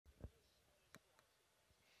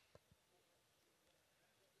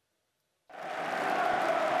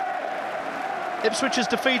Ipswich's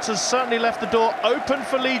defeat has certainly left the door open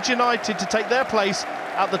for Leeds United to take their place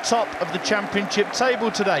at the top of the Championship table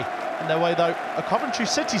today. In their way, though, a Coventry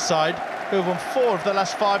City side who have won 4 of their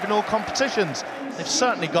last 5 in all competitions. They've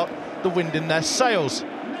certainly got the wind in their sails.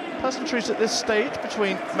 Pleasantries at this stage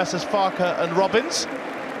between Messrs Farker and Robbins.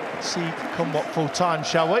 Let's see come what full time,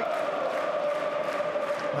 shall we?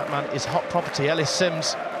 That man is hot property, Ellis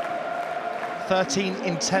Sims. 13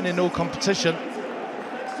 in 10 in all competition.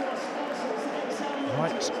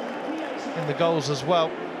 Right in the goals as well,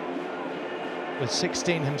 with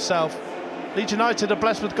 16 himself. Leeds United are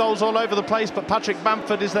blessed with goals all over the place, but Patrick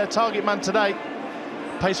Bamford is their target man today.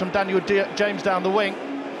 Pace from Daniel James down the wing.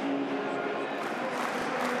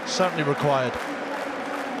 Certainly required.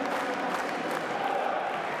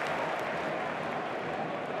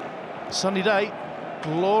 Sunny day,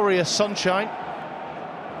 glorious sunshine.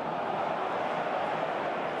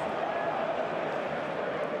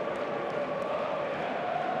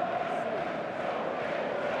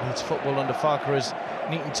 Leeds football under Farker is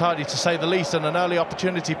neat and tidy, to say the least, and an early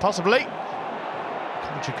opportunity possibly.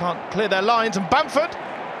 Coventry can't clear their lines, and Bamford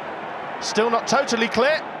still not totally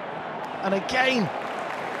clear. And again,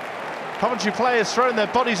 Coventry players throwing their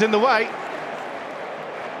bodies in the way.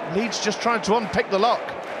 Leeds just trying to unpick the lock.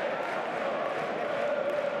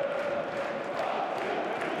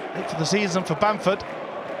 8 for the season for Bamford.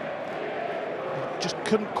 Just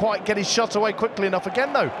couldn't quite get his shot away quickly enough.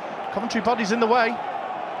 Again though, Coventry bodies in the way.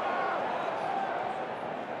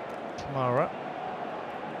 Kamara.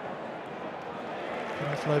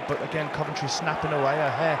 Offload, but again Coventry snapping away.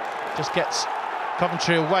 Her hair just gets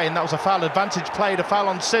Coventry away, and that was a foul. Advantage played, a foul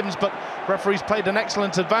on Sims, but referees played an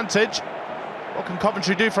excellent advantage. What can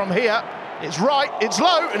Coventry do from here? It's right, it's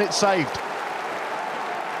low, and it's saved.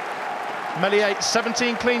 Meslier,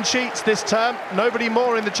 17 clean sheets this term, nobody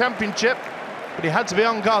more in the Championship, but he had to be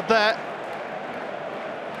on guard there.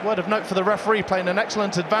 Word of note for the referee, playing an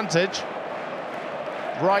excellent advantage.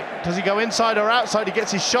 Right, does he go inside or outside? He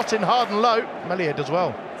gets his shot in hard and low. Meslier does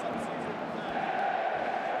well.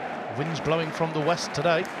 Wind's blowing from the west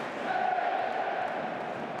today.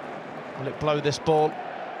 Will it blow this ball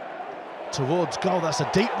towards goal? That's a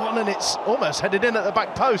deep one, and it's almost headed in at the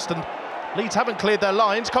back post, and Leeds haven't cleared their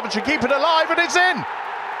lines. Coventry keep it alive, and it's in!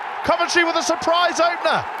 Coventry with a surprise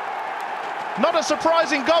opener. Not a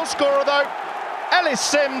surprising goal scorer though. Ellis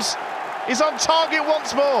Sims is on target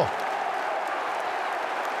once more.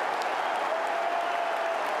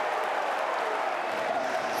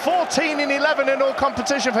 (14 in 11 in all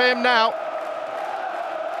competition for him now.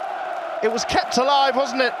 It was kept alive,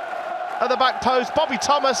 wasn't it, at the back post? Bobby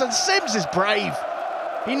Thomas, and Sims is brave.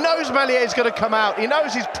 He knows Meslier's going to come out. He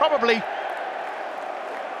knows he's probably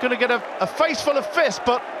going to get a face full of fists,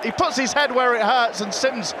 but he puts his head where it hurts, and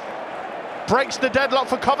Sims breaks the deadlock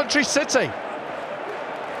for Coventry City.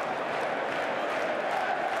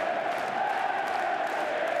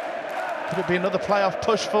 Could it be another playoff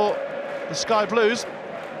push for the Sky Blues?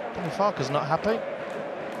 Danny Farker's not happy.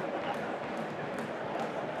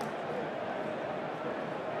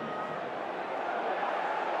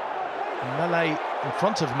 Melee in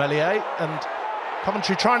front of Meslier, and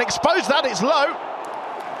Coventry try and expose that. It's low.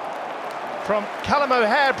 From Callum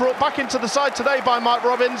O'Hare, brought back into the side today by Mike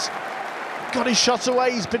Robbins. Got his shot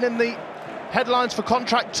away. He's been in the headlines for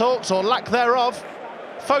contract talks, or lack thereof.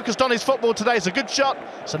 Focused on his football today. It's a good shot.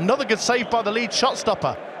 It's another good save by the lead shot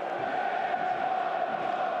stopper.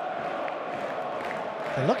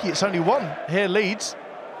 They're lucky it's only one here, Leeds.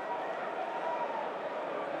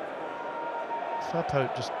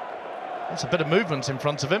 Firpo just gets a bit of movement in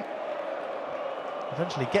front of him.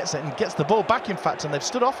 Eventually gets it and gets the ball back, in fact, and they've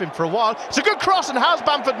stood off him for a while. It's a good cross, and how's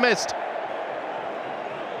Bamford missed?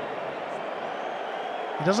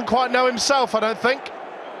 He doesn't quite know himself, I don't think.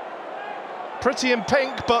 Pretty in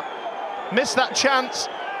pink, but missed that chance.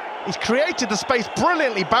 He's created the space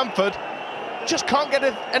brilliantly, Bamford. Just can't get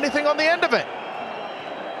anything on the end of it.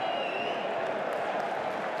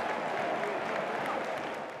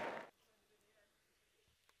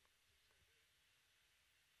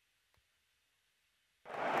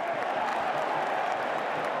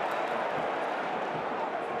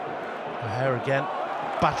 O'Hare again,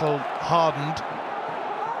 battle hardened,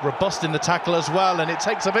 robust in the tackle as well, and it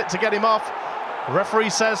takes a bit to get him off. The referee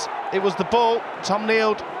says it was the ball. Tom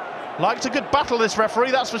Neild liked a good battle, this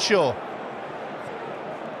referee, that's for sure.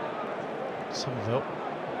 Somerville.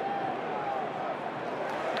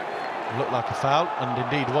 Looked like a foul, and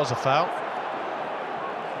indeed was a foul.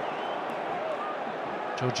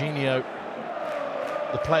 Jorginho,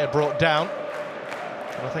 the player, brought down.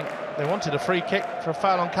 And I think they wanted a free kick for a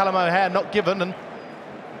foul on Callum O'Hare, not given, and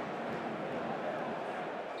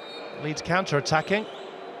Leeds counter-attacking.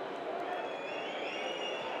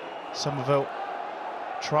 Somerville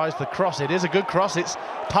tries the cross. It is a good cross. It's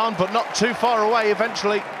palmed, but not too far away.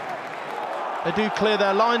 Eventually, they do clear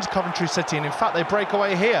their lines, Coventry City, and in fact, they break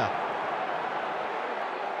away here.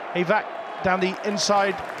 Evac down the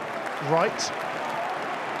inside right.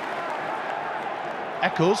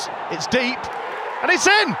 Eccles, it's deep, and it's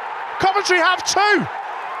in! Coventry have two!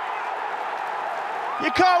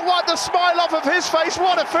 You can't wipe the smile off of his face.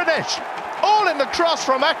 What a finish! All in the cross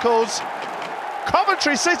from Eccles.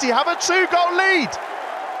 Coventry City have a 2-goal lead.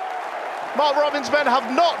 Mark Robins' men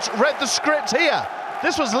have not read the script here.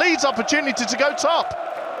 This was Leeds' opportunity to go top.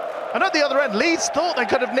 And at the other end, Leeds thought they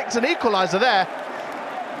could have nicked an equaliser there.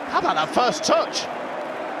 How about that first touch?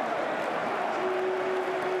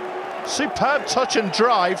 Superb touch and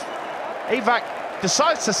drive. Evac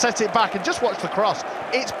decides to set it back and just watch the cross.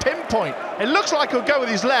 It's pinpoint. It looks like he'll go with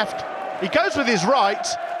his left. He goes with his right.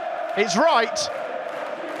 It's right.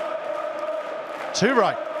 Too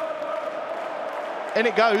right. In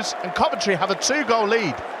it goes, and Coventry have a 2-goal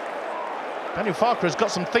lead. Daniel Farker has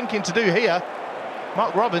got some thinking to do here.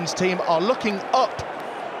 Mark Robins' team are looking up.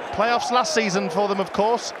 Playoffs last season for them, of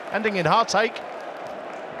course, ending in heartache.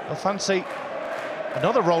 They'll fancy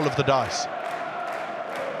another roll of the dice.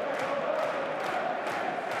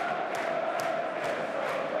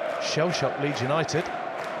 Shell-shock Leeds United.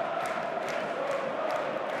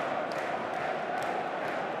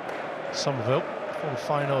 Somerville, full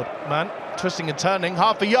fine-old man, twisting and turning,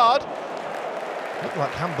 half a yard. Looked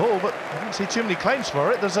like handball, but I didn't see too many claims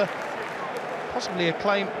for it. There's possibly a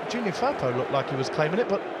claim. Junior Firpo looked like he was claiming it,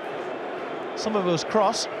 but Somerville's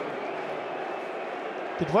cross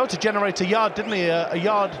did well to generate a yard, didn't he? A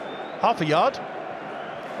yard, half a yard.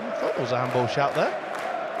 I thought there was a handball shout there.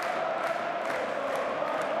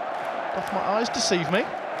 Doth my eyes deceive me?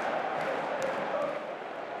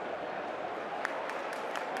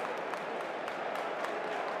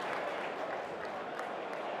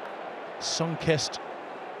 Sun-kissed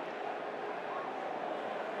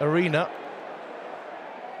arena.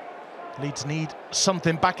 Leeds need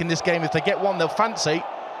something back in this game. If they get one, they'll fancy.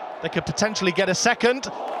 They could potentially get a second,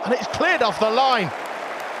 and it's cleared off the line.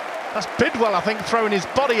 That's Bidwell, I think, throwing his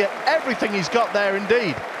body at everything he's got there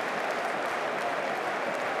indeed.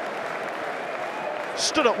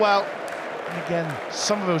 Stood up well, and again,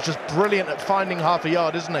 Somerville's just brilliant at finding half a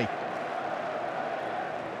yard, isn't he?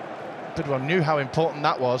 Bidwell knew how important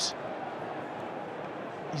that was.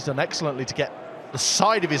 He's done excellently to get the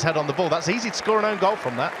side of his head on the ball. That's easy to score an own goal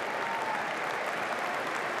from that.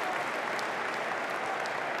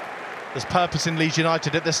 There's purpose in Leeds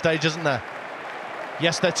United at this stage, isn't there?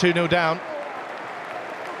 Yes, they're 2-0 down,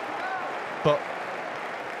 but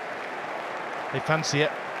they fancy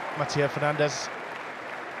it. Mateo Fernandez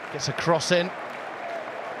gets a cross in.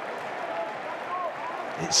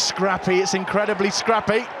 It's scrappy, it's incredibly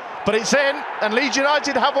scrappy, but it's in, and Leeds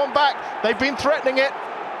United have one back. They've been threatening it.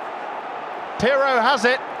 Pirro has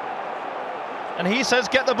it, and he says,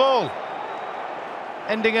 get the ball.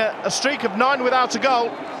 Ending a streak of 9 without a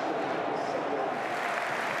goal.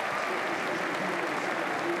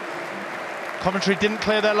 Coventry didn't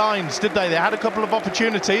clear their lines, did they? They had a couple of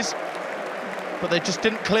opportunities, but they just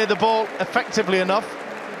didn't clear the ball effectively enough.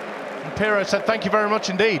 And Pirro said, thank you very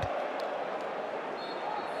much indeed.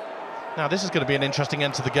 Now, this is going to be an interesting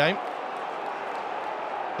end to the game.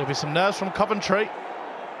 There'll be some nerves from Coventry.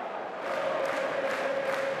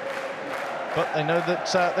 But they know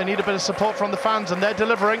that they need a bit of support from the fans, and they're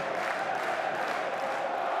delivering.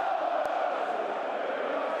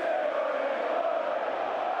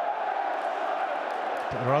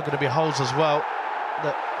 But there are going to be holes as well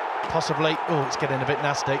that possibly... Oh, it's getting a bit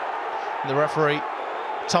nasty. And the referee,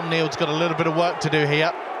 Tom Neald's got a little bit of work to do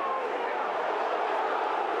here.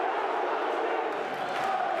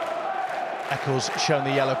 Eccles shown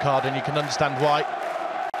the yellow card, and you can understand why.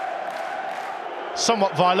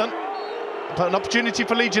 Somewhat violent, but an opportunity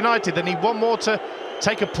for Leeds United. They need one more to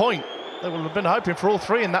take a point. They will have been hoping for all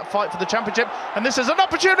three in that fight for the championship, and this is an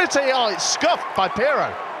opportunity. Oh, it's scuffed by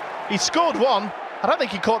Pirro. He scored one. I don't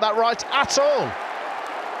think he caught that right at all.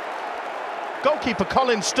 Goalkeeper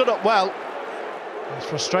Collins stood up well. He's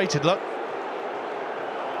frustrated, look.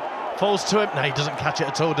 Falls to him. No, he doesn't catch it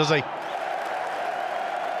at all, does he?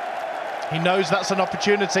 He knows that's an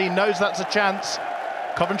opportunity, he knows that's a chance.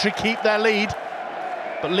 Coventry keep their lead,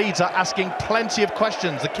 but Leeds are asking plenty of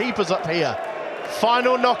questions. The keeper's up here.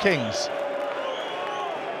 Final knockings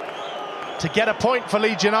to get a point for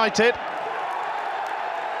Leeds United,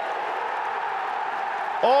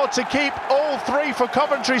 or to keep all three for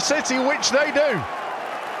Coventry City, which they do.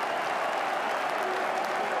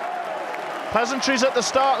 Pleasantries at the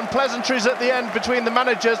start and pleasantries at the end between the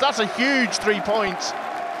managers. That's a huge 3 points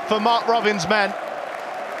for Mark Robins' men.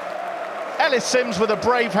 Ellis Sims with a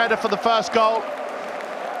brave header for the first goal.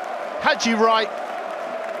 Hadji Wright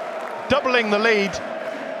doubling the lead.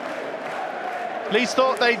 Leeds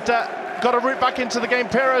thought they'd got a route back into the game.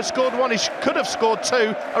 Piero scored one, he could have scored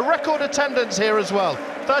two. A record attendance here as well,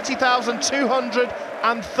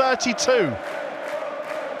 30,232.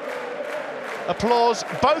 Applause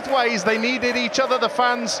both ways, they needed each other, the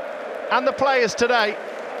fans and the players today.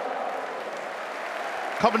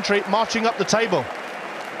 Coventry marching up the table.